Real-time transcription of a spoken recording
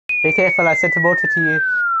Be careful, I sent a motor to you.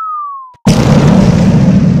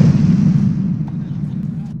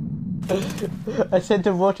 I sent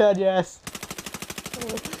a motor on your ass.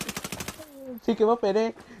 Pick him up,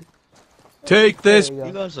 innit? Take this.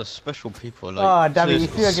 You guys are special people, like, oh, damn it, you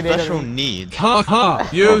threw a grenade special at me. needs. Ha ha,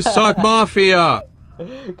 you suck mafia.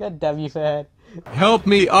 God damn you, Ferhan. Help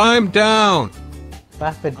me, I'm down.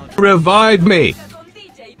 What happened? Revive me.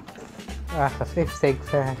 Ah, for flip's sake,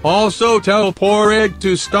 Ferhan. Also tell pOrIg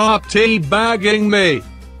to stop teabagging me.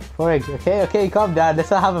 pOrIg, okay, calm down. Let's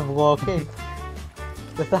not have a war, okay?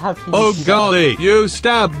 Let's not have peace. Oh golly, you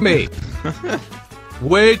stabbed me.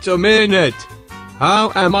 Wait a minute.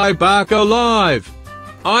 How am I back alive?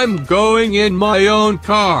 I'm going in my own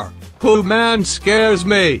car. Who man scares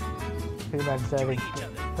me? Who man's driving?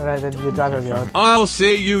 Alright, then you drive on your own. I'll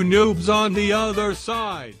see you noobs on the other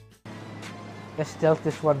side. Let's stealth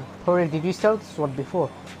this one. pOrIg, did you stealth this one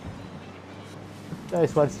before?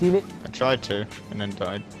 Nice one, steal it. I tried to, and then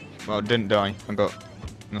died. Well, I didn't die. I got...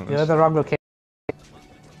 No, You're in the wrong location.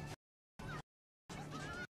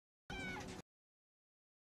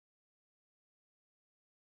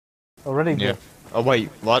 Already yeah. Oh wait,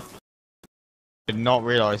 what? Did not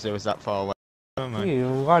realise it was that far away. Oh, man. You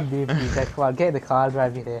want me to be come on, get in the car and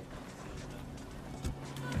drive me there.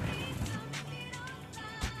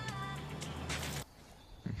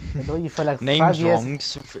 I know you feel like 5 Names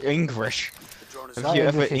years. wrong. English. Have Not you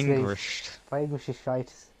ever English is great. Englished? My English is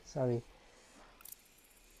shite. Sorry.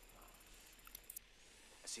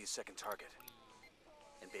 I see a second target.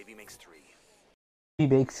 And baby makes 3. He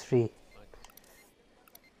makes 3.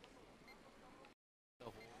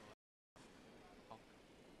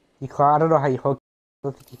 You can't, I don't know how you hook. I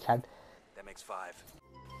don't think you can. That makes 5.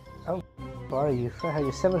 Oh, where are you?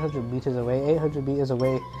 You're 700 meters away, 800 meters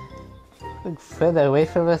away. Look further away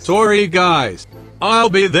from us. Sorry guys.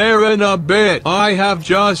 I'll be there in a bit. I have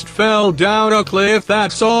just fell down a cliff,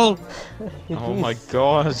 that's all. Oh my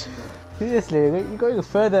god. Seriously, you're going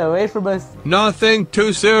further away from us. Nothing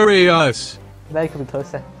too serious. Now you're coming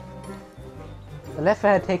closer. Let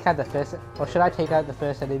Ferhan take out the first, or should I take out the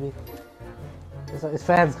first enemy? It's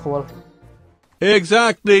Ferhan's call.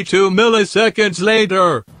 Exactly 2 milliseconds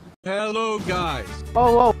later. Hello guys.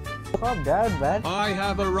 Oh, whoa. Calm down, man. I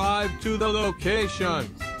have arrived to the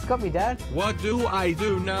location. It's got me down. What do I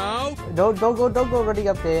do now? Don't go running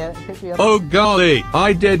up there. Pick me up. Oh golly,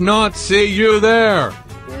 I did not see you there.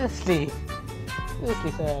 Seriously,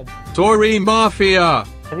 Ferhan. Sorry Mafia.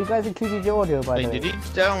 Have you guys included your audio, by the way? Did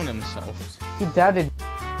he down himself? He downed it.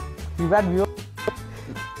 He ran me up.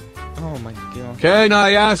 Oh my god. Can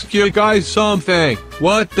I ask you guys something?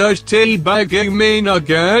 What does teabagging mean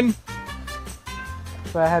again?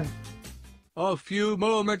 Ferhan. A few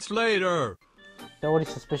moments later. Nobody's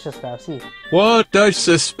suspicious now, see? What does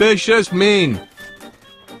suspicious mean?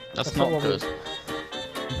 That's not good.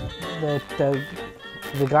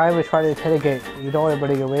 The guy we're trying to interrogate, you know I'm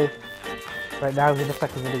running away. Right now, he looks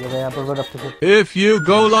like he's running away. I'm gonna run up to him. If you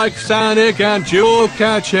go like Sonic and you'll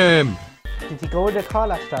catch him. Did he go in the car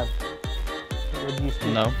last time?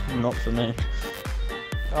 No, not for me.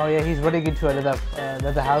 Oh yeah, he's running into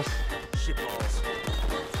another house. Shitballs.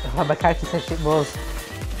 Oh, my character says shitballs.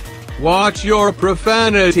 Watch your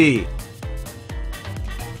profanity.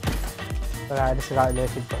 Alright, this is not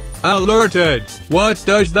alerted, but Alerted. What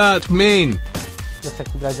does that mean? looks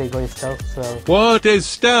like you guys ain't going stealth, so... What is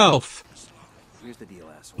stealth? Here's the deal,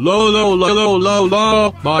 asshole.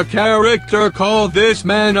 Lo. My character called this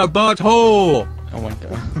man a butthole. Oh my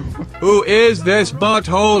god. Who is this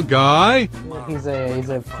butthole guy? He's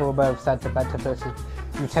a former Santa Banta person.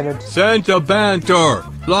 Lieutenant. Santa Banter.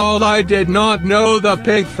 Lol, I did not know the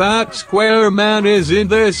big fat square man is in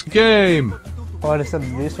this game. Oh, there's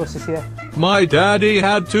some news sources here. My daddy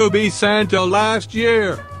had to be Santa last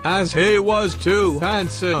year, as he was too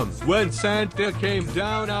handsome. When Santa came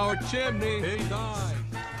down our chimney, he died.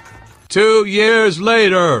 2 years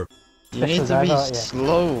later. You need to be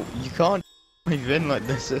slow. You can't drive in like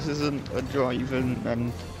this. This isn't a drive-in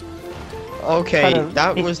and... Okay,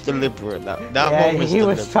 that was deliberate. That one was he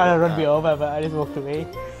deliberate. was trying to run me over, but I just walked away.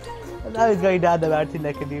 And now he's going down the mountain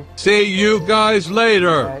like a noob. See you guys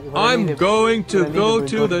later. I'm going to go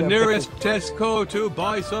to the him. nearest Tesco to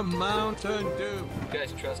buy some Mountain Dew. You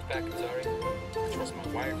guys trust Pakatari? I trust my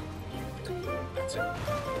wife. That's it. What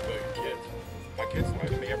about your kids? My kids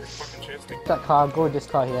like me every fucking chance they That car, go in this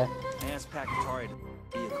car here. Ask Pakatari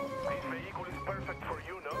vehicle.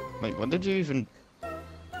 Wait, what did you even I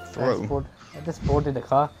throw? just boarded the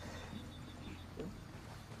car.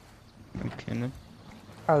 Okay then.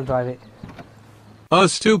 I'll drive it. A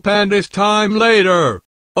stupendous time later.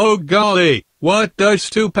 Oh golly, what does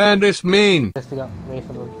stupendous mean? Just to get away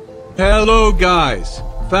from them. Hello guys,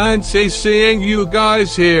 fancy seeing you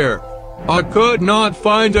guys here. I could not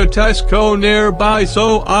find a Tesco nearby,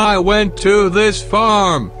 so I went to this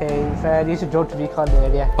farm. Okay, Ferhan, use a drone to recon the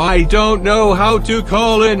area. I don't know how to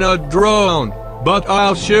call in a drone, but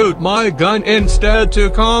I'll shoot my gun instead to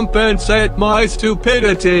compensate my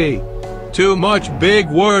stupidity. Too much big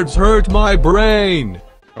words hurt my brain.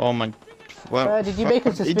 Oh my... Well, did you make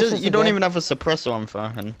him suspicious you don't even have a suppressor on,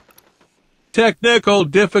 Ferhan. Technical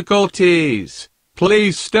difficulties.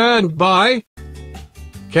 Please stand by.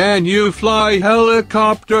 Can you fly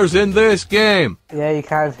helicopters in this game? Yeah, you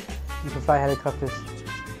can. You can fly helicopters.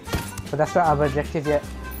 But that's not our objective yet.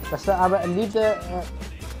 That's not our...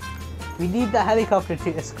 we need the helicopter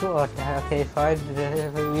to escort. Okay, fine.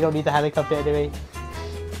 We don't need the helicopter anyway.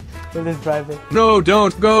 We'll just drive it. No,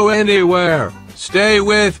 don't go anywhere. Stay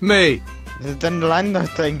with me. Then land that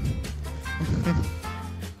thing.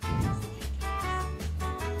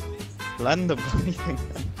 Land the bloody thing.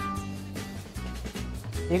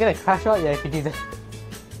 You're gonna crash out, yeah, if you do that.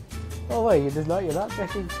 Oh wait, you're not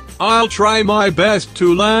crashing. I'll try my best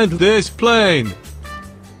to land this plane.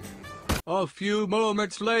 A few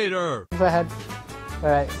moments later. Go ahead.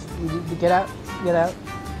 Alright, get out.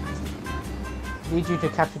 Need you to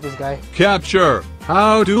capture this guy. Capture.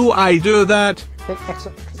 How do I do that? Click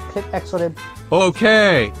X on him.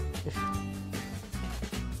 Okay.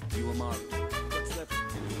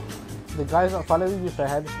 The guy's not following you,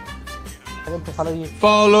 Ferhan. Tell him to follow you.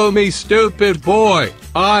 Follow me, stupid boy.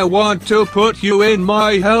 I want to put you in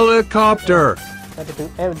my helicopter. You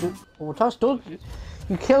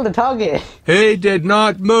killed the target. He did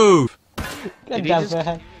not move. Good job,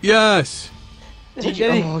 Ferhan. Yes. You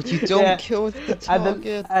don't kill the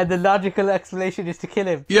target. And the logical explanation is to kill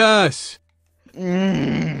him. Yes.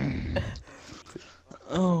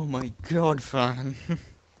 Oh my god, Ferhan.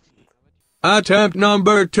 Attempt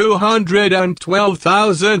number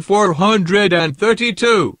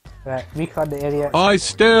 212,432. Right, recon the area. I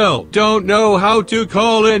still don't know how to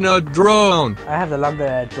call in a drone. I have the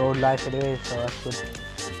longer drone life anyway, so that's good.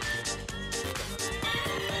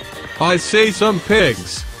 I see some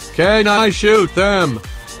pigs. Can I shoot them?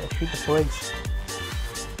 Shoot the pigs.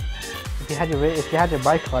 If you had your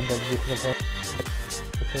mic on, then you can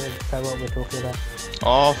understand what we're talking about.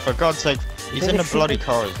 Oh, for God's sake. He's in a bloody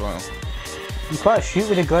car as well. You can't shoot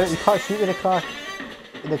with a gun. You can't shoot with a car.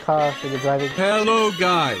 In the car when you're driving. Hello,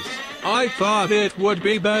 guys. I thought it would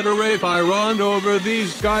be better if I run over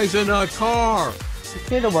these guys in a car. You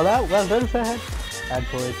cleared them all out. Well done, Ferhan. And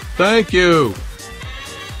Boyd. Thank you.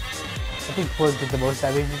 I think Boyd did the most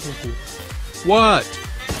damage, didn't he? What?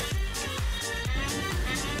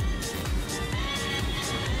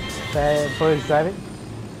 Boyd's driving.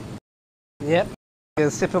 Yep. I'm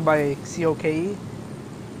gonna sip of my COKE.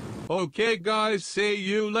 Okay, guys. See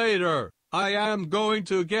you later. I am going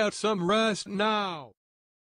to get some rest now.